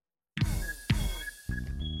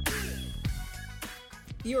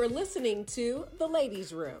You are listening to The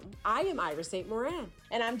Ladies' Room. I am 𝙂𝙧𝙚𝙨.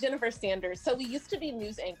 And I'm Jennifer Sanders. So we used to be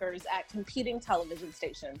news anchors at competing television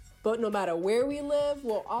stations. But no matter where we live,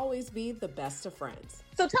 we'll always be the best of friends.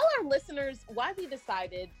 So tell our listeners why we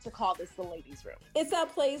decided to call this The Ladies' Room. It's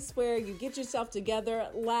that place where you get yourself together,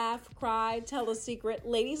 laugh, cry, tell a secret.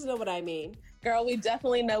 Ladies know what I mean. Girl, we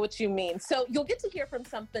definitely know what you mean. So you'll get to hear from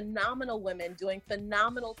some phenomenal women doing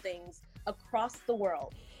phenomenal things across the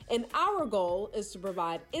world. And our goal is to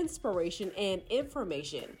provide inspiration and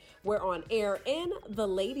information. We're on air in The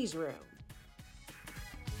Ladies' Room.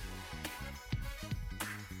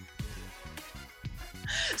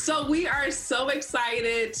 So we are so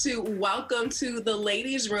excited to welcome to The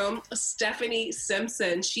Ladies' Room, Stephanie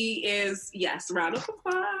Simpson. She is, yes, round of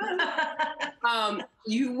applause.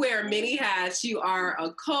 You wear many hats. You are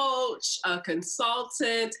a coach, a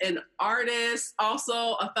consultant, an artist,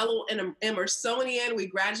 also a fellow Emersonian. We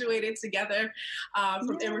graduated together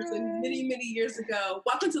from Emerson many, many years ago.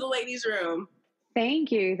 Welcome to The Ladies' Room.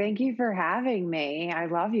 Thank you. Thank you for having me. I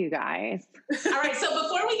love you guys. All right. So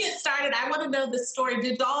before we get started, I want to know the story.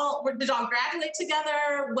 Did y'all graduate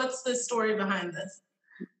together? What's the story behind this?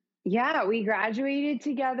 Yeah, we graduated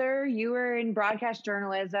together. You were in broadcast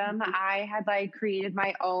journalism. I had created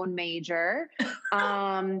my own major.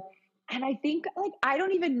 And I think I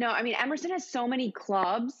don't even know. I mean, Emerson has so many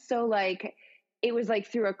clubs. So it was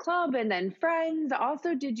through a club and then friends.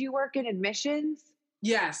 Also, did you work in admissions?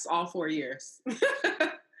 Yes, all 4 years.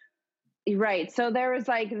 Right. So there was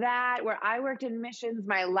that where I worked in admissions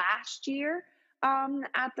my last year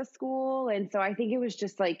at the school. And so I think it was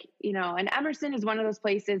just and Emerson is one of those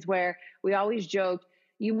places where we always joked,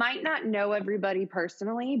 you might not know everybody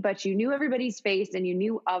personally, but you knew everybody's face and you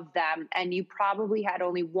knew of them. And you probably had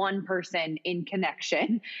only one person in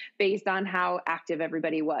connection based on how active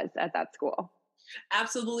everybody was at that school.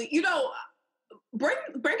 Absolutely.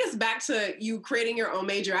 Bring us back to you creating your own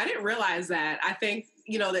major. I didn't realize that. I think,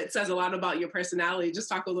 that says a lot about your personality. Just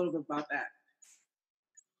talk a little bit about that.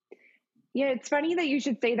 Yeah, it's funny that you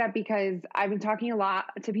should say that because I've been talking a lot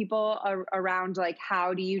to people around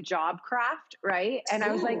how do you job craft, right? And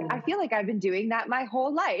I was I feel like I've been doing that my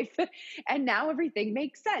whole life and now everything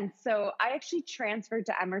makes sense. So I actually transferred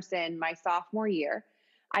to Emerson my sophomore year.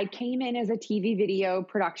 I came in as a TV video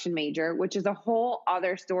production major, which is a whole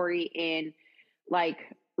other story in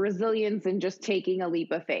resilience and just taking a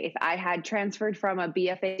leap of faith. I had transferred from a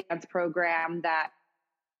BFA dance program that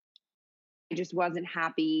I just wasn't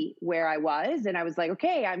happy where I was. And I was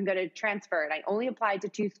okay, I'm going to transfer. And I only applied to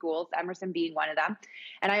 2 schools, Emerson being one of them.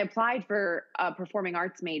 And I applied for a performing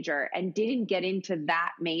arts major and didn't get into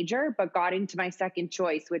that major, but got into my second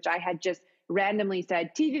choice, which I had just randomly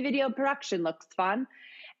said, TV video production looks fun.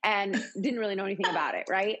 And didn't really know anything about it.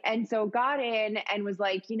 Right. And so got in and was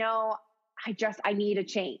I need a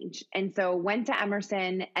change. And so went to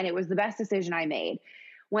Emerson and it was the best decision I made.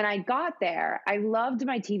 When I got there, I loved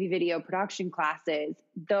my TV video production classes,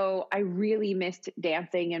 though I really missed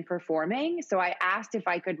dancing and performing. So I asked if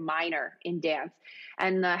I could minor in dance.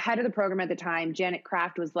 And the head of the program at the time, Janet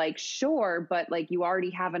Kraft, was sure, but you already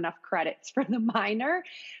have enough credits for the minor,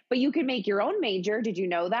 but you can make your own major. Did you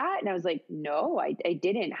know that? And I was no, I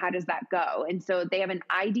didn't. How does that go? And so they have an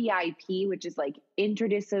IDIP, which is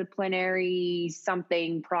interdisciplinary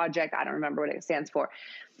something project. I don't remember what it stands for.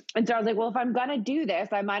 And so I was well, if I'm going to do this,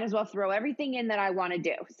 I might as well throw everything in that I want to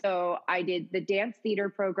do. So I did the dance theater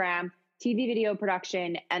program, TV video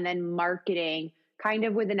production, and then marketing, kind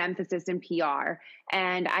of with an emphasis in PR.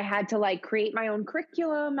 And I had to create my own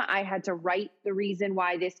curriculum. I had to write the reason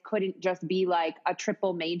why this couldn't just be a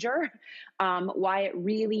triple major, why it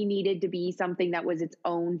really needed to be something that was its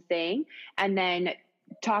own thing. And then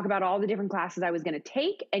talk about all the different classes I was going to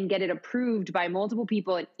take and get it approved by multiple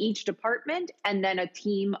people in each department and then a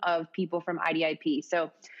team of people from IDIP.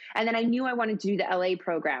 So, and then I knew I wanted to do the LA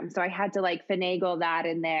program. So I had to finagle that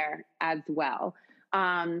in there as well.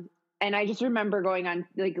 And I just remember going on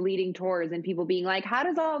leading tours and people being how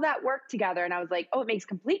does all that work together? And I was oh, it makes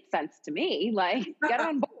complete sense to me. Get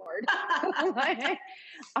on board.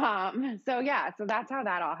 So that's how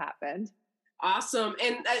that all happened. Awesome.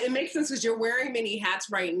 And it makes sense because you're wearing many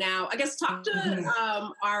hats right now. I guess talk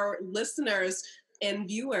to our listeners and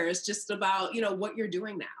viewers just about, what you're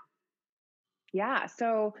doing now. Yeah.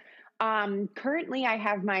 So currently I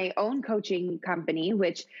have my own coaching company,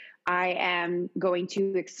 which I am going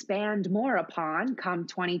to expand more upon come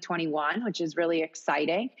 2021, which is really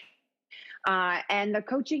exciting. And the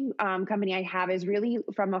coaching company I have is really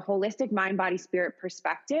from a holistic mind, body, spirit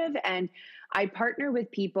perspective. And I partner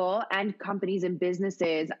with people and companies and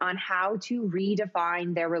businesses on how to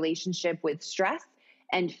redefine their relationship with stress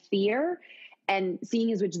and fear and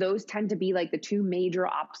seeing as which those tend to be like the two major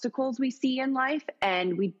obstacles we see in life.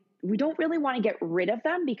 And we don't really want to get rid of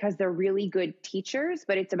them because they're really good teachers,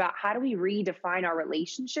 but it's about how do we redefine our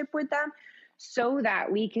relationship with them so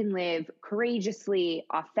that we can live courageously,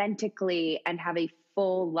 authentically, and have a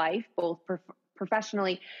full life, both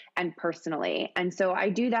professionally and personally. And so I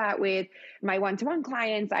do that with my one-to-one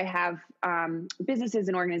clients. I have businesses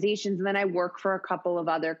and organizations, and then I work for a couple of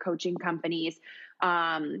other coaching companies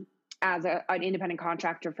as an independent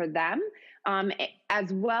contractor for them,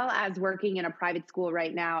 as well as working in a private school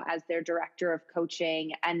right now as their director of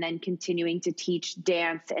coaching, and then continuing to teach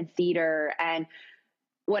dance and theater. And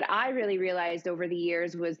what I really realized over the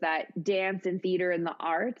years was that dance and theater and the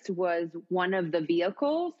arts was one of the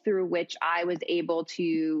vehicles through which I was able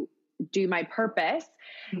to do my purpose.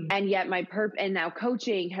 And yet and now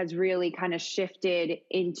coaching has really kind of shifted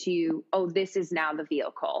into, oh, this is now the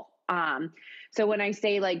vehicle. So when I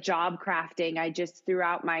say like job crafting, I just,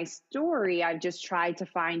 throughout my story, I've just tried to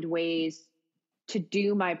find ways to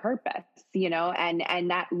do my purpose,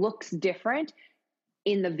 and that looks different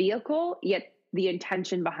in the vehicle, yet the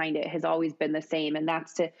intention behind it has always been the same. And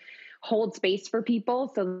that's to hold space for people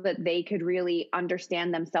so that they could really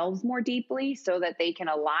understand themselves more deeply, so that they can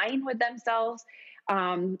align with themselves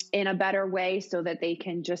in a better way, so that they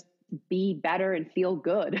can just be better and feel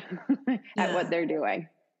good at what they're doing.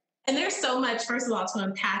 And there's so much, first of all, to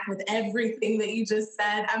unpack with everything that you just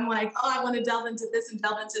said. I'm like, oh, I want to delve into this and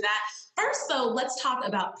delve into that. First, though, let's talk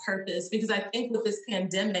about purpose, because I think with this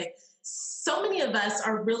pandemic, so many of us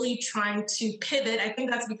are really trying to pivot. I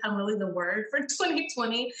think that's become really the word for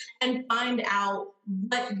 2020, and find out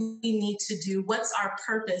what we need to do. What's our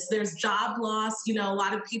purpose? There's job loss. A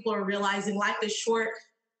lot of people are realizing life is short.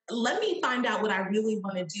 Let me find out what I really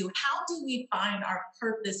want to do. How do we find our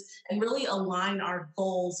purpose and really align our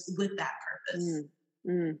goals with that purpose?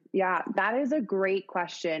 Yeah, that is a great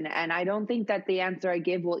question. And I don't think that the answer I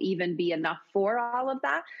give will even be enough for all of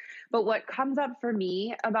that. But what comes up for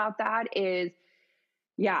me about that is,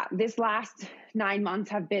 this last 9 months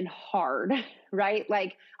have been hard, right?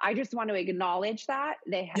 Like, I just want to acknowledge that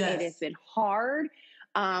it has been hard.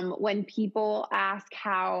 When people ask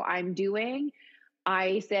how I'm doing,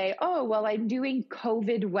 I say, oh, well, I'm doing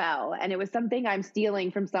COVID well. And it was something I'm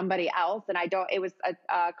stealing from somebody else. And it was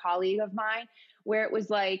a colleague of mine, where it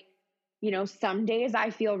was like, some days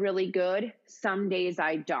I feel really good. Some days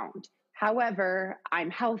I don't. However,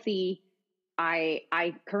 I'm healthy.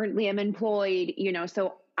 I currently am employed,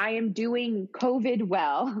 so I am doing COVID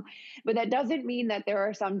well, but that doesn't mean that there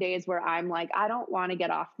are some days where I'm like, I don't want to get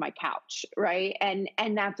off my couch. Right. And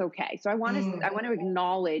that's okay. So I want to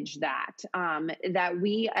acknowledge that, that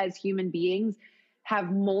we as human beings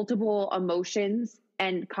have multiple emotions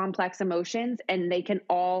and complex emotions, and they can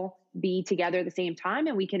all be together at the same time.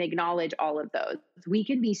 And we can acknowledge all of those. We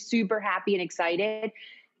can be super happy and excited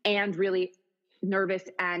and really nervous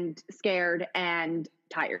and scared and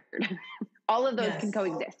tired. All of those can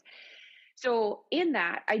coexist. So in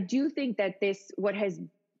that, I do think that what has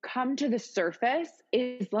come to the surface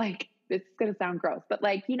is like, it's going to sound gross, but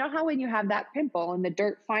like, how when you have that pimple and the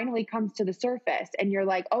dirt finally comes to the surface and you're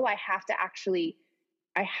like, oh, I have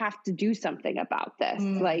to do something about this.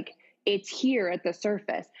 Like, it's here at the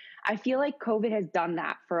surface. I feel like COVID has done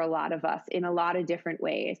that for a lot of us in a lot of different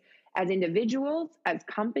ways, as individuals, as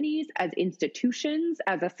companies, as institutions,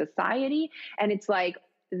 as a society. And it's like,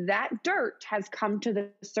 that dirt has come to the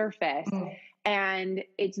surface. And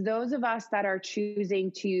it's those of us that are choosing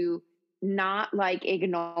to not like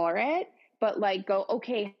ignore it, but like go,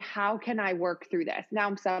 okay, how can I work through this?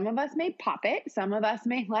 Now, some of us may pop it. Some of us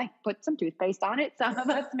may like put some toothpaste on it. Some of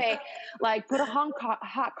us may like put a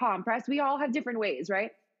hot compress. We all have different ways,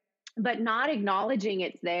 right? But not acknowledging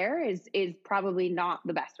it's there is probably not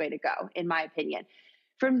the best way to go, in my opinion.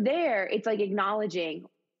 From there, it's like acknowledging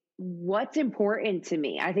what's important to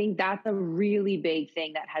me. I think that's a really big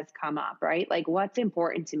thing that has come up, right? Like, what's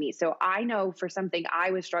important to me. So I know for something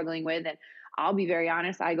I was struggling with, and I'll be very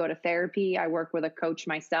honest, I go to therapy. I work with a coach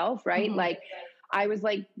myself, right? Like, I was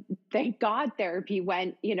like, thank God therapy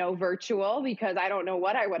went, virtual, because I don't know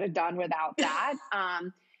what I would have done without that.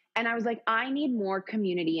 And I was like, I need more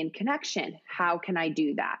community and connection. How can I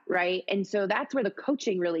do that? Right. And so that's where the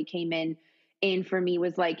coaching really came in for me,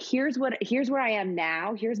 was like, here's where I am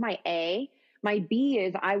now. Here's my A. My B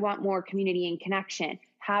is I want more community and connection.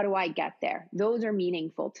 How do I get there? Those are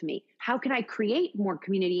meaningful to me. How can I create more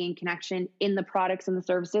community and connection in the products and the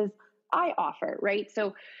services I offer? Right.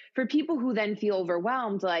 So for people who then feel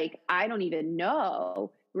overwhelmed, like, I don't even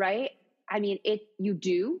know. Right. I mean, you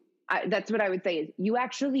do. That's what I would say is you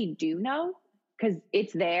actually do know, because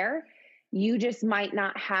it's there. you just might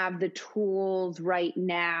not have the tools right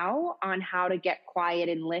now on how to get quiet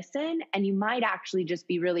and listen. And you might actually just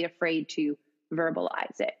be really afraid to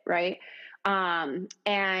verbalize it, right?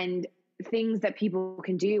 And things that people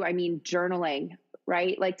can do, I mean, journaling,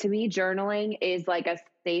 right? Like, to me, journaling is like a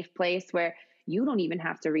safe place where you don't even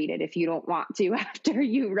have to read it if you don't want to after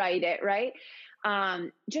you write it, right?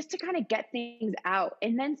 Just to kind of get things out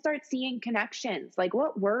and then start seeing connections, like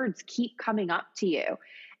what words keep coming up to you.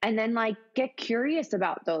 And then like get curious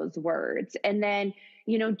about those words. And then,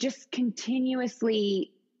 you know, just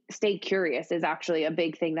continuously stay curious is actually a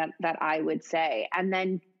big thing that I would say. And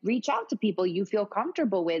then reach out to people you feel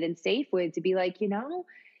comfortable with and safe with to be like, you know,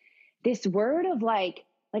 this word of like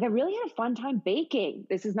I really had a fun time baking.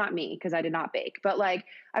 This is not me because I did not bake, but like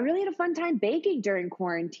I really had a fun time baking during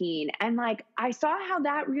quarantine. And like I saw how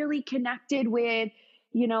that really connected with,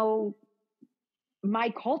 you know,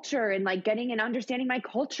 my culture and like getting and understanding my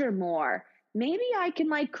culture more. Maybe I can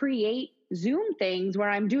like create Zoom things where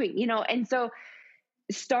I'm doing, you know, and so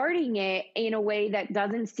starting it in a way that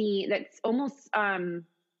doesn't seem, that's almost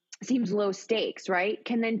seems low stakes, right?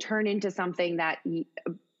 Can then turn into something that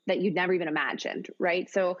you'd never even imagined, right?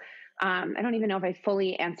 So I don't even know if I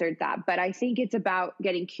fully answered that, but I think it's about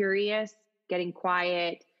getting curious, getting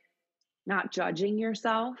quiet, not judging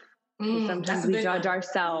yourself. Sometimes we judge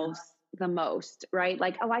ourselves the most, right?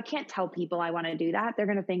 Like, oh, I can't tell people I want to do that. They're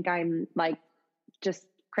going to think I'm like just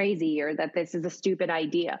crazy or that this is a stupid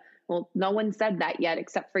idea. Well, no one said that yet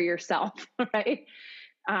except for yourself, right?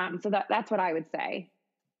 So that's what I would say.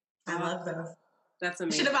 I love that. That's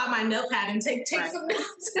amazing. I should have bought my notepad and take some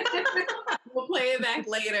notes. We'll play it back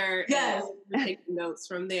later. Yes. And take notes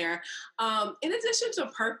from there. In addition to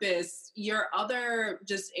purpose, your other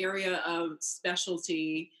just area of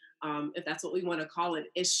specialty, if that's what we want to call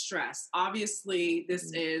it, is stress. Obviously,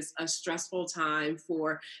 this is a stressful time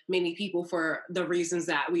for many people for the reasons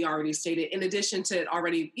that we already stated, in addition to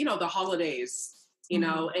already, you know, the holidays, you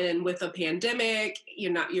know, and with a pandemic,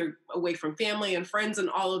 you're away from family and friends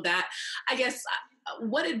and all of that. I guess,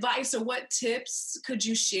 what advice or what tips could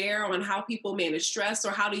you share on how people manage stress,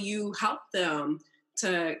 or how do you help them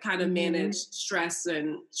to kind of manage stress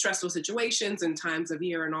and stressful situations and times of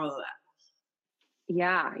year and all of that?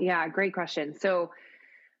 Yeah. Great question. So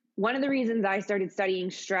one of the reasons I started studying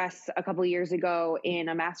stress a couple of years ago in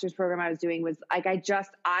a master's program I was doing was like,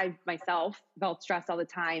 I myself felt stressed all the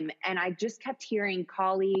time. And I just kept hearing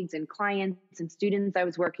colleagues and clients and students I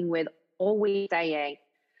was working with always saying,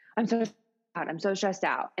 I'm so stressed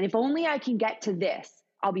out. And if only I can get to this,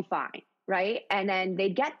 I'll be fine. Right. And then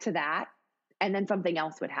they'd get to that and then something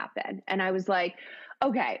else would happen. And I was like,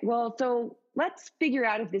 okay, well, so let's figure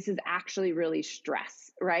out if this is actually really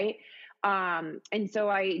stress. Right. And so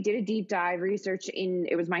I did a deep dive research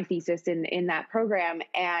it was my thesis in that program.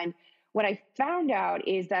 And what I found out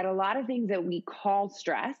is that a lot of things that we call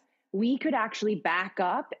stress, we could actually back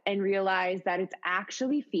up and realize that it's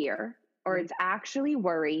actually fear, or it's actually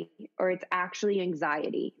worry, or it's actually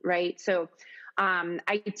anxiety, right? So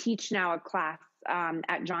I teach now a class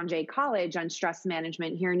at John Jay College on stress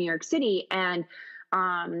management here in New York City. And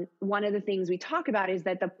one of the things we talk about is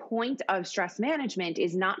that the point of stress management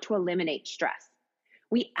is not to eliminate stress.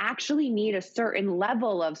 We actually need a certain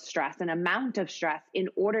level of stress, an amount of stress, in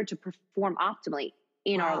order to perform optimally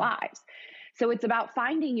in our lives. So it's about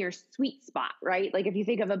finding your sweet spot, right? Like if you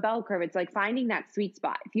think of a bell curve, it's like finding that sweet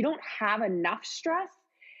spot. If you don't have enough stress,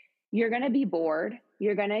 you're going to be bored,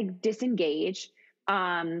 you're going to disengage,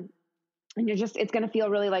 and it's going to feel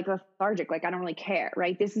really like lethargic, like I don't really care,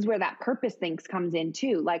 right? This is where that purpose things comes in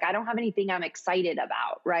too. Like I don't have anything I'm excited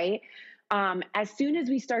about, right? As soon as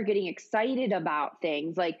we start getting excited about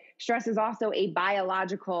things, like stress is also a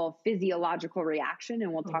biological, physiological reaction.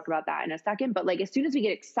 And we'll talk about that in a second. But like, as soon as we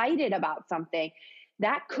get excited about something,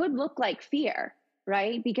 that could look like fear,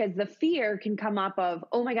 right? Because the fear can come up of,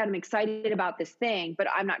 oh my God, I'm excited about this thing, but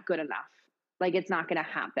I'm not good enough. Like it's not going to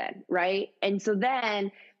happen, right? And so then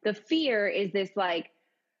the fear is this like,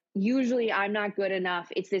 usually I'm not good enough.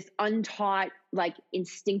 It's this untaught, like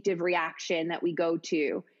instinctive reaction that we go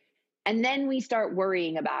to. And then we start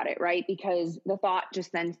worrying about it, right? Because the thought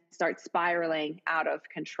just then starts spiraling out of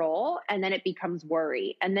control, and then it becomes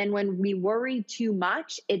worry. And then when we worry too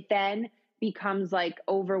much, it then becomes like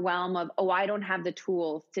overwhelm of, oh, I don't have the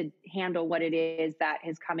tools to handle what it is that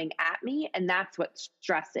is coming at me. And that's what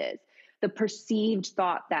stress is. The perceived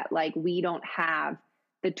thought that like we don't have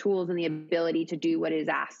the tools and the ability to do what is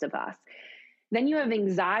asked of us. Then you have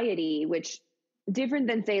anxiety, which different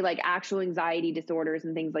than say like actual anxiety disorders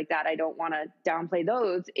and things like that. I don't want to downplay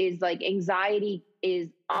those. Is like anxiety is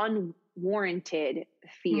unwarranted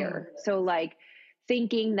fear. So like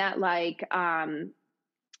thinking that like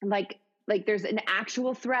there's an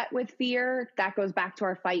actual threat with fear that goes back to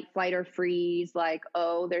our fight, flight, or freeze. Like,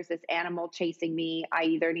 oh, there's this animal chasing me. I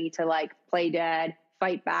either need to like play dead,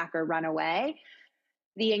 fight back, or run away.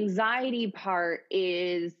 The anxiety part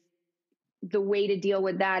is the way to deal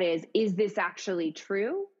with that is this actually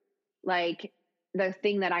true? Like the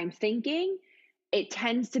thing that I'm thinking, it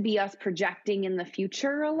tends to be us projecting in the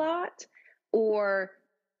future a lot, or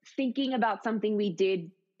thinking about something we did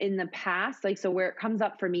in the past. Like, so where it comes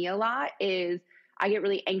up for me a lot is I get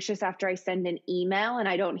really anxious after I send an email and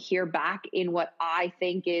I don't hear back in what I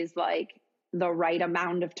think is like the right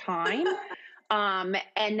amount of time.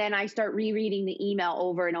 And then I start rereading the email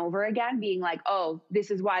over and over again, being like, oh, this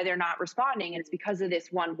is why they're not responding. It's because of this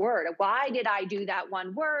one word. Why did I do that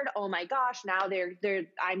one word? Oh my gosh, now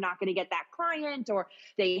I'm not going to get that client, or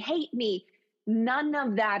they hate me. None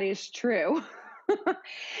of that is true.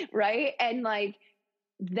 Right. And like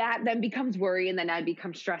that then becomes worry, and then I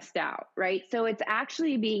become stressed out. Right. So it's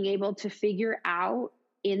actually being able to figure out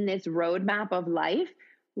in this roadmap of life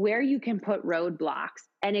where you can put roadblocks,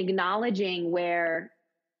 and acknowledging where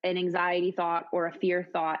an anxiety thought or a fear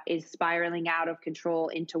thought is spiraling out of control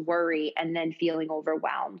into worry and then feeling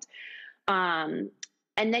overwhelmed. And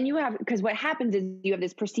then because what happens is you have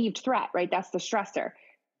this perceived threat, right? That's the stressor.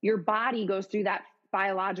 Your body goes through that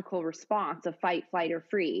biological response of fight, flight, or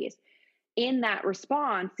freeze. In that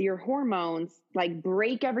response, your hormones like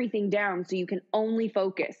break everything down so you can only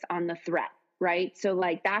focus on the threat, right? So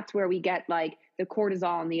like that's where we get like the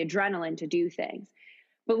cortisol and the adrenaline to do things.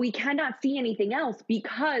 But we cannot see anything else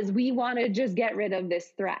because we want to just get rid of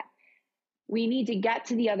this threat. We need to get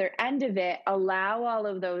to the other end of it, allow all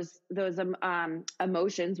of those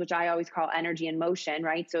emotions, which I always call energy and motion,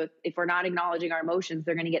 right? So if we're not acknowledging our emotions,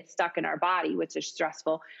 they're going to get stuck in our body, which is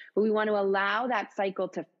stressful. But we want to allow that cycle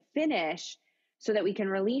to finish so that we can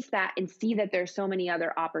release that and see that there's so many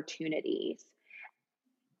other opportunities.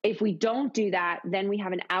 If we don't do that, then we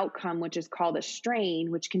have an outcome, which is called a strain,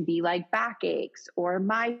 which can be like backaches or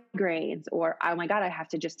migraines, or, oh my God, I have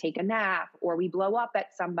to just take a nap, or we blow up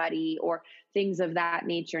at somebody, or things of that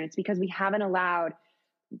nature. And it's because we haven't allowed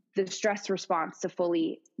the stress response to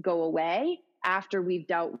fully go away after we've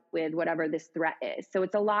dealt with whatever this threat is. So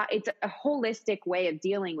it's a holistic way of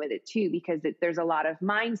dealing with it too, because there's a lot of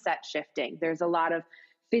mindset shifting. There's a lot of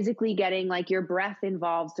physically getting like your breath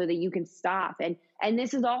involved so that you can stop. And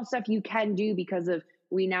this is all stuff you can do because of,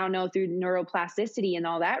 we now know through neuroplasticity and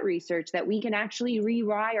all that research that we can actually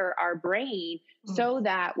rewire our brain so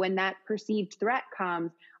that when that perceived threat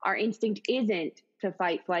comes, our instinct isn't to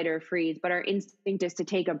fight, flight, or freeze, but our instinct is to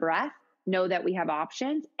take a breath, know that we have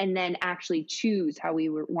options, and then actually choose how we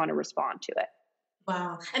want to respond to it.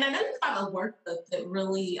 Wow. And I know you have a workbook that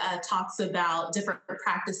really talks about different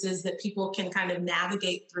practices that people can kind of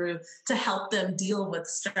navigate through to help them deal with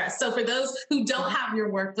stress. So for those who don't have your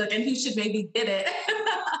workbook and who should maybe get it,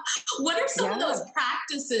 what are some of those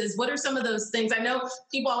practices? What are some of those things? I know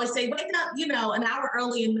people always say, wake up, an hour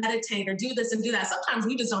early and meditate, or do this and do that. Sometimes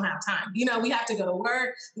we just don't have time. We have to go to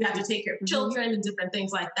work, we have to take care of children and different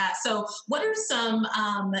things like that. So what are some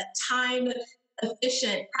time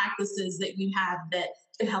efficient practices that you have that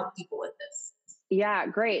can help people with this? Yeah,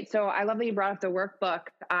 great. So I love that you brought up the workbook.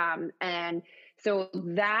 And so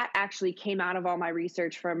that actually came out of all my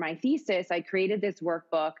research for my thesis. I created this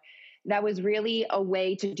workbook that was really a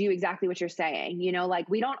way to do exactly what you're saying. Like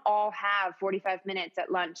we don't all have 45 minutes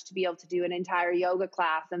at lunch to be able to do an entire yoga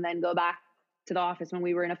class and then go back to the office when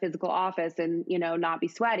we were in a physical office and, not be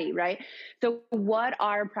sweaty, right? So what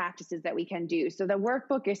are practices that we can do? So the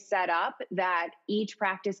workbook is set up that each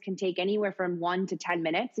practice can take anywhere from 1 to 10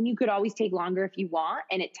 minutes, and you could always take longer if you want,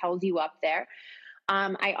 and it tells you up there.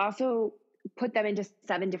 I also put them into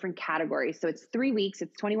 7 different categories. So it's 3 weeks,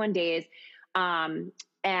 it's 21 days.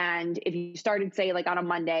 And if you started, say, like on a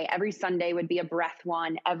Monday, every Sunday would be a breath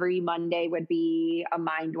one. Every Monday would be a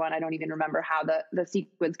mind one. I don't even remember how the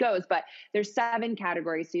sequence goes, but there's 7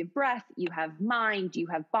 categories. So you have breath, you have mind, you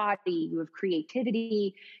have body, you have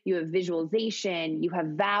creativity, you have visualization, you have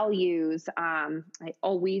values. I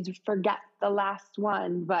always forget the last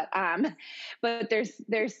one, but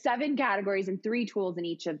there's 7 categories and 3 tools in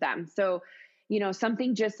each of them. So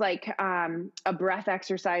something just like a breath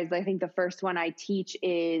exercise. I think the first one I teach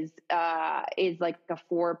is like a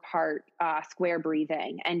 4-part square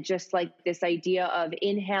breathing, and just like this idea of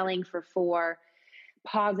inhaling for 4,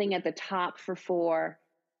 pausing at the top for 4,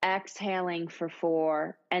 exhaling for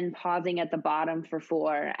 4, and pausing at the bottom for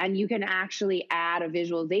 4. And you can actually add a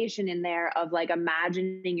visualization in there of like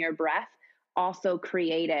imagining your breath also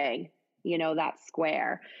creating that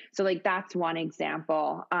square. So like, that's one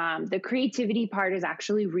example. The creativity part is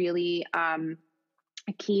actually really a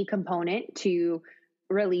key component to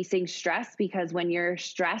releasing stress, because when you're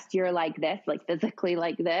stressed, you're like this, like physically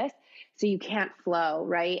like this. So you can't flow,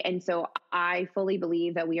 right? And so I fully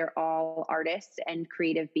believe that we are all artists and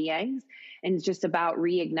creative beings, and it's just about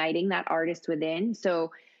reigniting that artist within.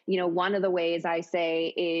 So, one of the ways I say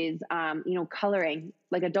is, coloring,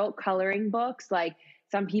 like adult coloring books. Like,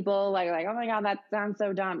 some people like, oh my God, that sounds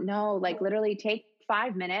so dumb. No, like literally take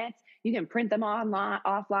 5 minutes. You can print them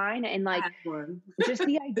offline, and like just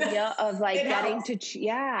the idea of like getting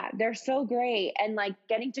to, they're so great. And like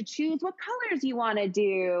getting to choose what colors you want to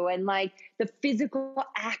do, and like the physical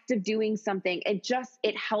act of doing something.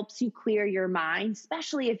 It helps you clear your mind,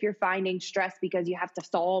 especially if you're finding stress because you have to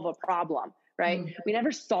solve a problem, right? Mm-hmm. We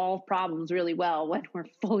never solve problems really well when we're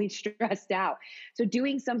fully stressed out. So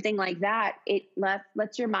doing something like that, it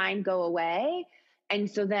lets your mind go away. And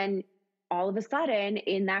so then all of a sudden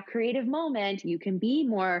in that creative moment, you can be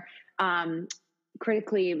more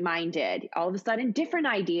critically minded. All of a sudden different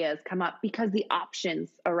ideas come up because the options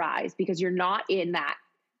arise, because you're not in that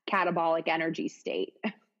catabolic energy state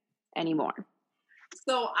anymore.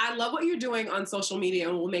 So I love what you're doing on social media,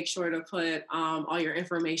 and we'll make sure to put all your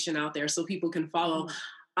information out there so people can follow.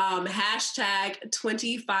 Hashtag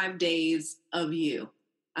 25 days of you.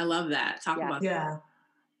 I love that. Talk about that.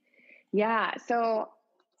 Yeah. So,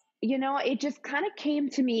 it just kind of came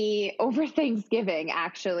to me over Thanksgiving,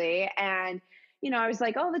 actually. And, I was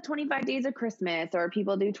like, the 25 days of Christmas, or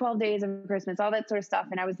people do 12 days of Christmas, all that sort of stuff.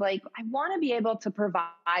 And I was like, I want to be able to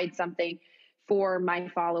provide something for my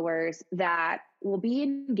followers that will be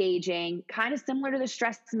engaging, kind of similar to the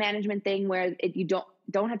stress management thing, where you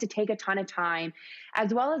don't have to take a ton of time,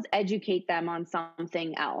 as well as educate them on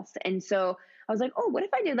something else. And so I was like, what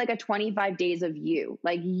if I did like a 25 days of you?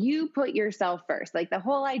 Like, you put yourself first. Like the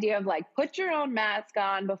whole idea of like, put your own mask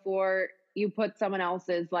on before you put someone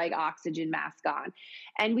else's like oxygen mask on.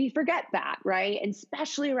 And we forget that, right? And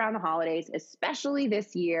especially around the holidays, especially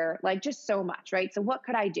this year, like just so much, right? So what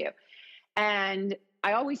could I do? And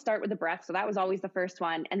I always start with the breath. So that was always the first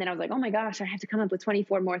one. And then I was like, oh my gosh, I have to come up with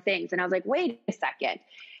 24 more things. And I was like, wait a second.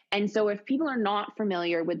 And so if people are not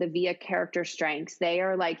familiar with the 𝙂𝙧𝙚𝙚𝙨 character strengths, they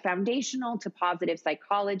are like foundational to positive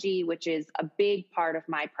psychology, which is a big part of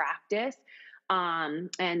my practice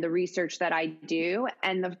and the research that I do.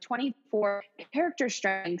 And the 24 character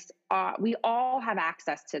strengths, we all have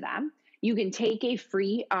access to them. You can take a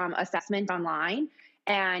free assessment online,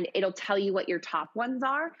 and it'll tell you what your top ones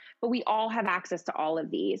are, but we all have access to all of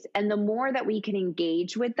these. And the more that we can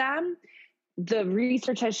engage with them, the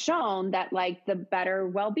research has shown that like the better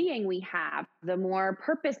well-being we have, the more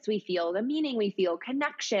purpose we feel, the meaning we feel,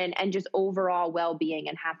 connection, and just overall well-being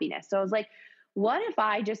and happiness. So I was like, what if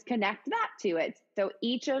I just connect that to it? So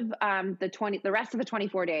each of the rest of the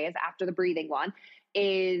 24 days after the breathing one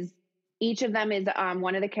each of them is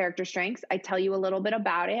one of the character strengths. I tell you a little bit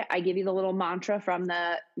about it. I give you the little mantra from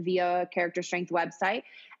the 𝙂𝙧𝙚𝙚𝙨 character strength website.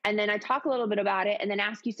 And then I talk a little bit about it, and then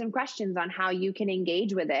ask you some questions on how you can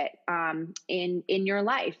engage with it in your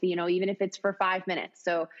life, even if it's for 5 minutes.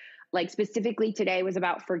 So like specifically today was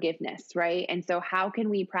about forgiveness, right? And so how can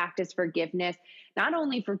we practice forgiveness, not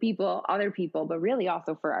only for other people, but really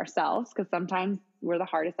also for ourselves? Because sometimes we're the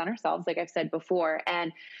hardest on ourselves, like I've said before.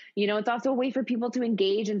 And, it's also a way for people to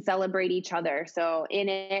engage and celebrate each other. So in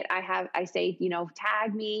it, I say,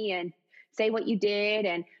 tag me and say what you did.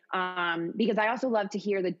 And because I also love to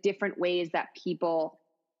hear the different ways that people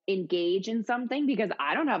engage in something, because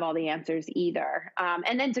I don't have all the answers either.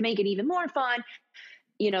 And then to make it even more fun,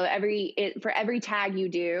 for every tag you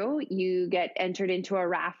do, you get entered into a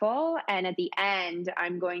raffle. And at the end,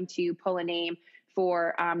 I'm going to pull a name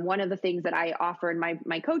for one of the things that I offer in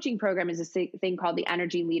my coaching program is a thing called the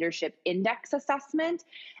Energy Leadership Index Assessment.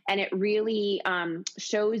 And it really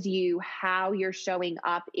shows you how you're showing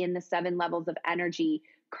up in the 7 levels of energy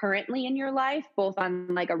currently in your life, both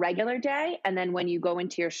on like a regular day and then when you go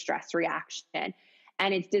into your stress reaction.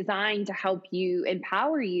 And it's designed to help you,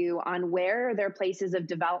 empower you on where there are places of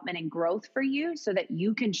development and growth for you, so that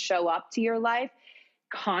you can show up to your life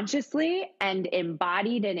consciously and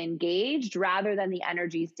embodied and engaged, rather than the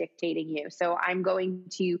energies dictating you. So I'm going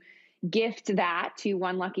to gift that to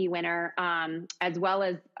one lucky winner, as well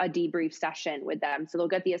as a debrief session with them. So they'll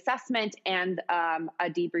get the assessment and a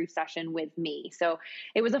debrief session with me. So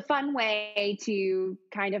it was a fun way to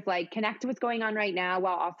kind of like connect to what's going on right now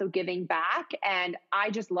while also giving back. And I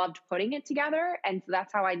just loved putting it together. And so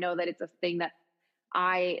that's how I know that it's a thing that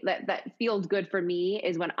that feels good for me,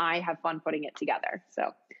 is when I have fun putting it together.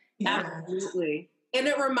 So absolutely. And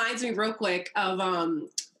it reminds me real quick of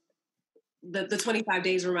the 25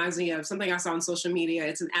 days reminds me of something I saw on social media.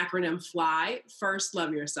 It's an acronym FLY, first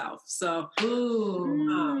love yourself. So,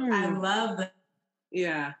 I love that.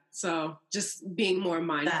 Yeah. So just being more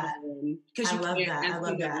mindful, because you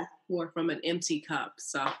can't pour from an empty cup.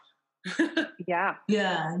 So Yeah.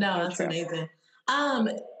 Yeah. No, that's amazing.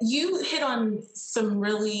 You hit on some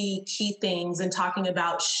really key things in talking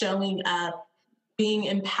about showing up, being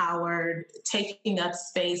empowered, taking up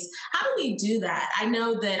space. How do we do that? I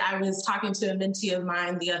know that I was talking to a mentee of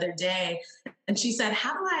mine the other day, and she said,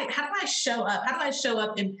 how do I show up? How do I show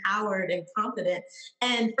up empowered and confident?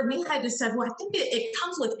 And for me, I just said, well, I think it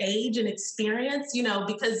comes with age and experience,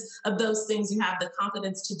 because of those things, you have the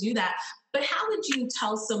confidence to do that. But how would you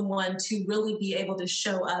tell someone to really be able to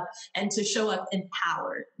show up and to show up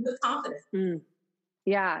empowered with confidence?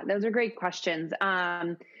 Yeah, those are great questions.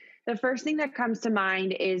 The first thing that comes to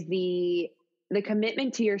mind is the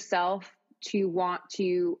commitment to yourself to want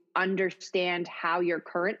to understand how you're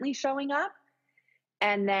currently showing up,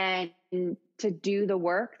 and then to do the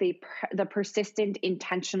work, the persistent,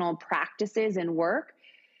 intentional practices and work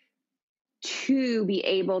to be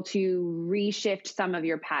able to reshift some of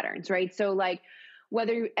your patterns, right? So like,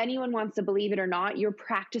 whether anyone wants to believe it or not, you're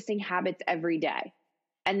practicing habits every day.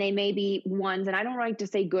 And they may be ones, and I don't like to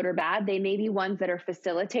say good or bad, they may be ones that are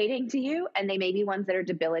facilitating to you, and they may be ones that are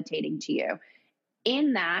debilitating to you.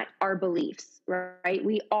 In that are beliefs, right?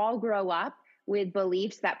 We all grow up with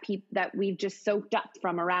beliefs that we've just soaked up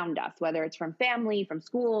from around us, whether it's from family, from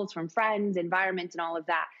schools, from friends, environments, and all of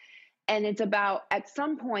that. And it's about at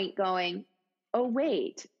some point going, oh,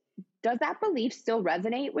 wait, does that belief still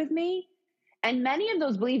resonate with me? And many of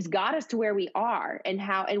those beliefs got us to where we are and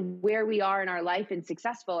where we are in our life and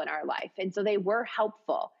successful in our life. And so they were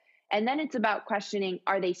helpful. And then it's about questioning,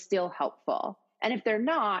 are they still helpful? And if they're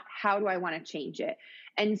not, how do I want to change it?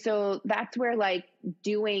 And so that's where like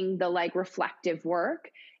doing the like reflective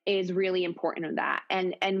work is really important in that.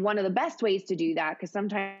 And one of the best ways to do that, because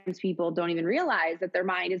sometimes people don't even realize that their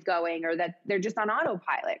mind is going or that they're just on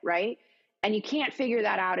autopilot, right? And you can't figure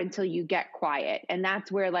that out until you get quiet. And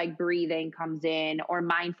that's where like breathing comes in, or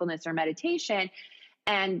mindfulness or meditation,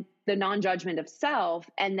 and the non-judgment of self,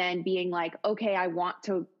 and then being like, okay, I want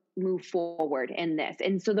to move forward in this.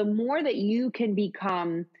 And so the more that you can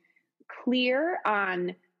become clear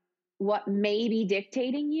on what may be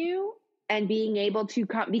dictating you and being able to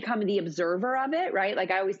become the observer of it, right? Like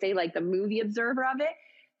I always say, like the movie observer of it,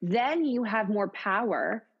 then you have more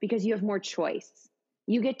power because you have more choice.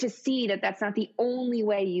 You get to see that that's not the only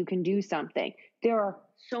way you can do something. There are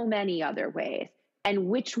so many other ways. And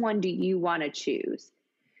which one do you want to choose?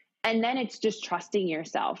 And then it's just trusting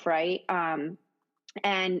yourself, right? And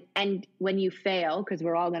when you fail, because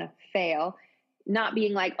we're all going to fail, not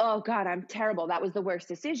being like, oh God, I'm terrible, that was the worst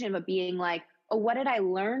decision, but being like, oh, what did I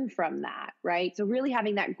learn from that, right? So really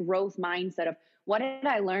having that growth mindset of, what did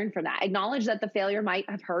I learn from that? Acknowledge that the failure might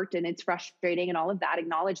have hurt and it's frustrating and all of that.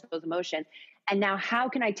 Acknowledge those emotions. And now how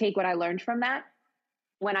can I take what I learned from that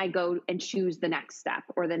when I go and choose the next step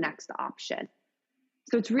or the next option?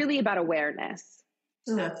 So it's really about awareness.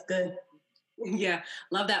 That's good. Yeah,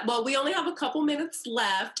 love that. Well, we only have a couple minutes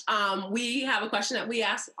left. We have a question that we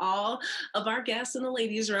ask all of our guests in the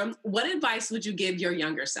ladies' room. What advice would you give your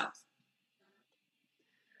younger self?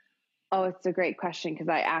 Oh, it's a great question, because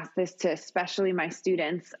I ask this to especially my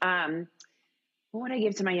students. What would I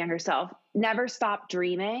give to my younger self? Never stop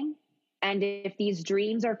dreaming. And if these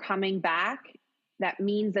dreams are coming back, that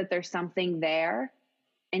means that there's something there.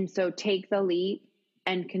 And so take the leap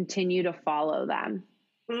and continue to follow them.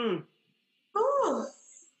 Oh,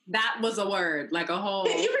 that was a word, like a whole.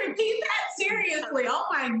 Can you repeat that seriously? Oh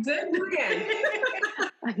my goodness.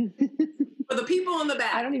 For the people in the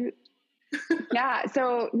back. I don't even. Yeah.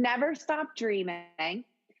 So never stop dreaming.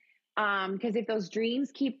 Because if those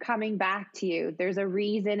dreams keep coming back to you, there's a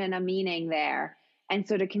reason and a meaning there. And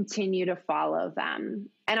so to continue to follow them.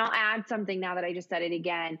 And I'll add something now that I just said it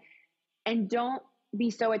again. And don't be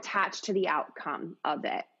so attached to the outcome of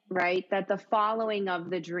it, right? That the following of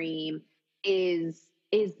the dream is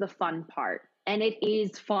the fun part. And it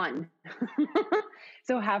is fun.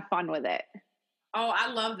 So have fun with it. Oh,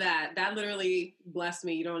 I love that. That literally blessed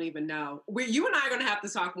me. You don't even know. You and I are going to have to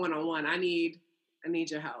talk one-on-one. I need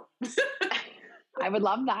your help. I would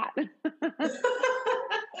love that.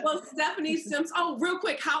 Well, Stephanie Simpson. Oh, real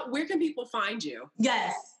quick, where can people find you?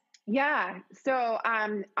 Yes. Yeah. So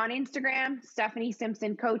on Instagram, Stephanie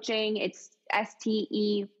Simpson Coaching. It's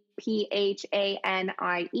StephaniSimpson.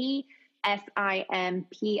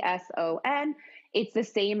 It's the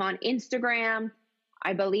same on Instagram.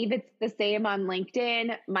 I believe it's the same on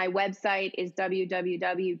LinkedIn. My website is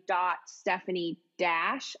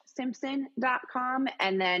www.stephanie-simpson.com.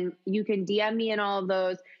 And then you can DM me in all of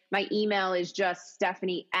those. My email is just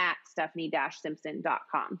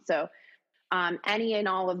stephanie@stephanie-simpson.com. So any and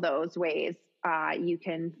all of those ways, you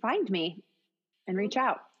can find me and reach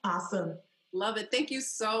out. Awesome. Love it. Thank you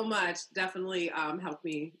so much. Definitely helped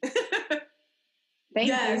me. Thank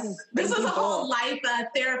yes. you. This Thank was you a whole both. life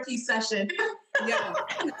therapy session. Yeah.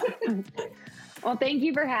 Well, thank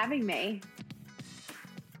you for having me.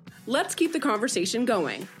 Let's keep the conversation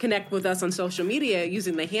going. Connect with us on social media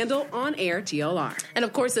using the handle OnAirTLR. And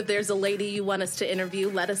of course, if there's a lady you want us to interview,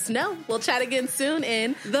 let us know. We'll chat again soon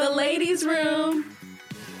in The Ladies Room.